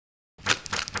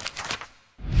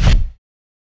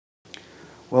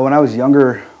Well, when I was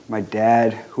younger, my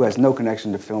dad, who has no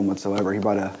connection to film whatsoever, he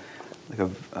bought a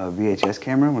VHS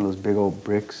camera, one of those big old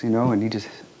bricks, you know, and he just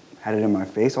had it in my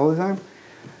face all the time.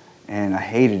 And I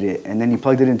hated it. And then he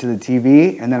plugged it into the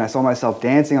TV, and then I saw myself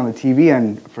dancing on the TV,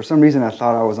 and for some reason I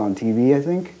thought I was on TV, I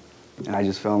think, and I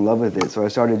just fell in love with it. So I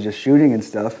started just shooting and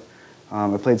stuff.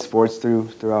 I played sports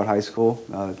throughout high school,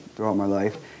 throughout my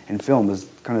life, and film was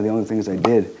kind of the only things I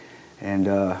did. And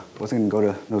wasn't going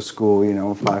to go to no school, you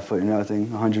know, 5 foot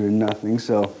nothing, 100 and nothing,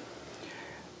 so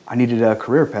I needed a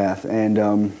career path, and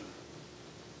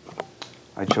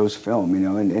I chose film, you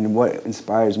know, and what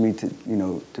inspires me to, you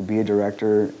know, to be a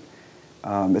director.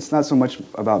 It's not so much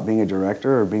about being a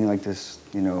director or being like this,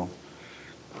 you know,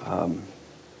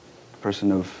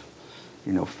 person of,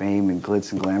 you know, fame and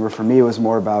glitz and glamour. For me, it was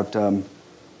more about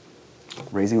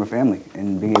raising a family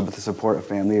and being able to support a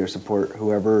family or support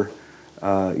whoever,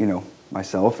 you know,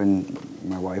 myself and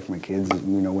my wife, my kids,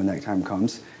 you know, when that time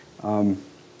comes. And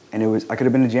it was, I could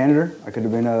have been a janitor, I could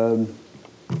have been a,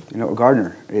 you know, a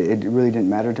gardener. It really didn't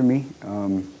matter to me.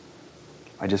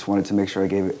 I just wanted to make sure I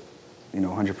gave it, you know,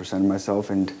 100% of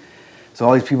myself. And so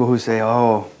all these people who say,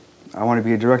 oh, I want to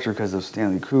be a director because of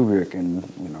Stanley Kubrick and,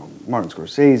 you know, Martin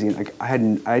Scorsese, and like I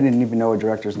didn't even know a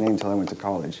director's name until I went to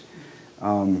college.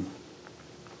 You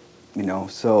know,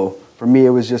 so for me it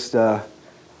was just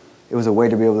it was a way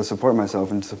to be able to support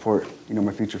myself and support, you know,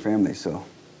 my future family. So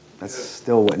that's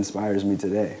still what inspires me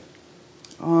today.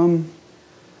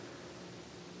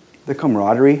 The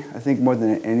camaraderie, I think, more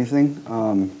than anything.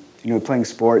 You know, playing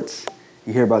sports,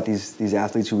 you hear about these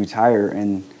athletes who retire,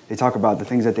 and they talk about the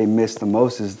things that they miss the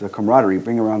most is the camaraderie,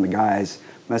 being around the guys,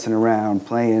 messing around,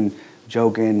 playing,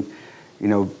 joking, you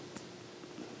know,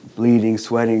 bleeding,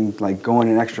 sweating, like going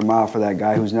an extra mile for that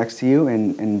guy who's next to you.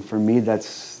 And for me,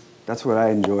 that's what I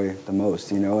enjoy the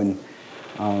most, you know. And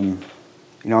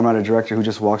you know, I'm not a director who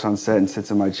just walks on set and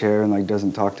sits in my chair and like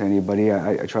doesn't talk to anybody.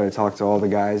 I try to talk to all the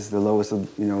guys, the lowest of,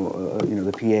 you know,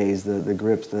 the PAs, the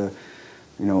grips, the,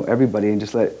 you know, everybody, and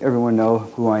just let everyone know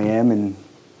who I am,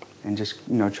 and just,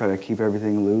 you know, try to keep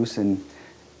everything loose. And,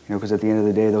 you know, because at the end of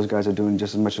the day, those guys are doing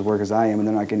just as much work as I am, and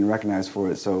they're not getting recognized for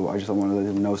it. So I just want to let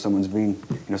them know someone's being,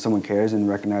 you know, someone cares and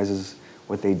recognizes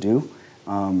what they do.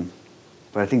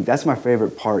 But I think that's my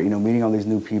favorite part, you know, meeting all these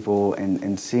new people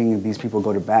and seeing these people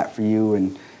go to bat for you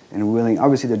and willing,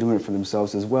 obviously they're doing it for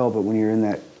themselves as well, but when you're in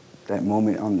that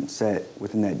moment on set,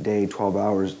 within that day, 12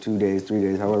 hours, 2 days, 3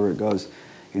 days, however it goes,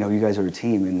 you know, you guys are a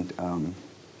team, and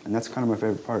that's kind of my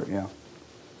favorite part, yeah.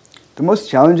 The most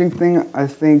challenging thing, I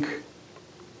think,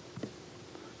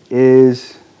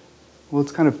 is, well,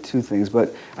 it's kind of two things,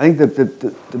 but I think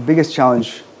the biggest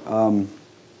challenge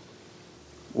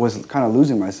was kind of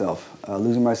losing myself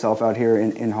out here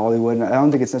in Hollywood. And I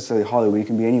don't think it's necessarily Hollywood, you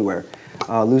can be anywhere.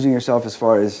 Losing yourself as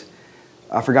far as,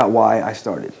 I forgot why I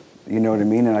started, you know what I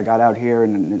mean? And I got out here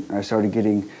and I started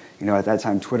getting, you know, at that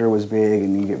time Twitter was big,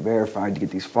 and you get verified, you get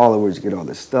these followers, you get all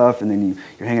this stuff, and then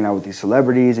you're hanging out with these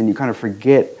celebrities, and you kind of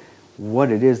forget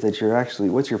what it is that you're actually,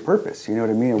 what's your purpose, you know what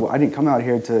I mean? I didn't come out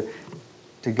here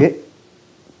to get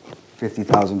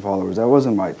 50,000 followers. That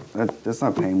wasn't that's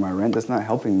not paying my rent, that's not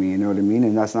helping me, you know what I mean?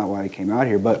 And that's not why I came out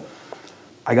here, but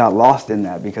I got lost in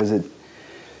that because it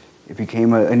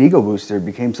became an ego booster. It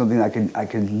became something I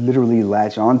could literally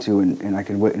latch onto, and I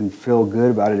could feel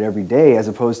good about it every day, as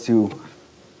opposed to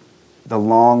the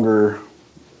longer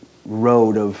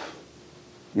road of,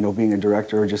 you know, being a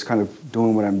director, or just kind of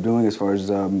doing what I'm doing as far as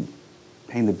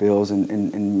paying the bills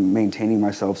and maintaining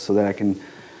myself so that I can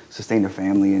sustain a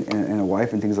family and a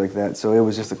wife and things like that. So it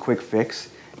was just a quick fix,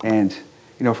 and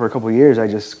you know, for a couple of years I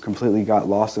just completely got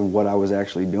lost in what I was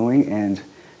actually doing, and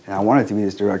I wanted to be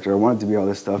this director, I wanted to be all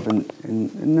this stuff, and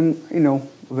then, you know,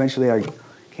 eventually I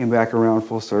came back around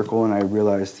full circle, and I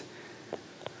realized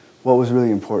what was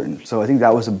really important. So I think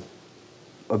that was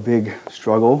a big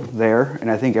struggle there, and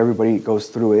I think everybody goes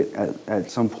through it at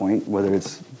some point, whether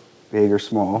it's big or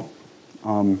small.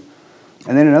 And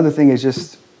then another thing is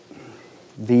just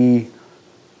the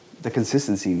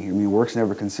consistency. I mean, work's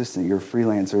never consistent. You're a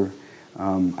freelancer.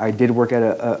 I did work at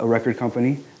a record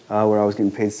company where I was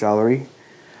getting paid salary.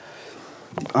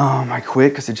 I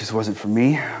quit because it just wasn't for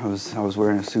me. I was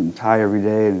wearing a suit and tie every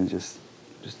day, and it just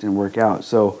didn't work out.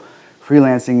 So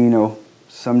freelancing, you know,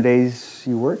 some days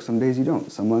you work, some days you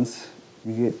don't. Some months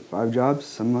you get 5 jobs,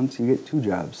 some months you get 2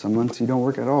 jobs, some months you don't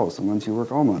work at all, some months you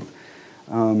work all month.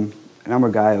 And I'm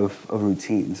a guy of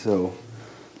routine, so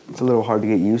it's a little hard to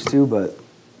get used to, but,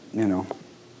 you know,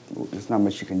 there's not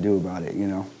much you can do about it, you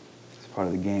know. It's part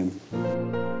of the game.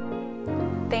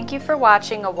 Thank you for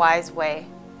watching A Wise Way.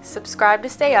 Subscribe to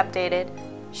stay updated,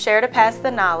 share to pass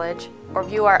the knowledge, or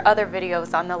view our other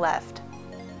videos on the left.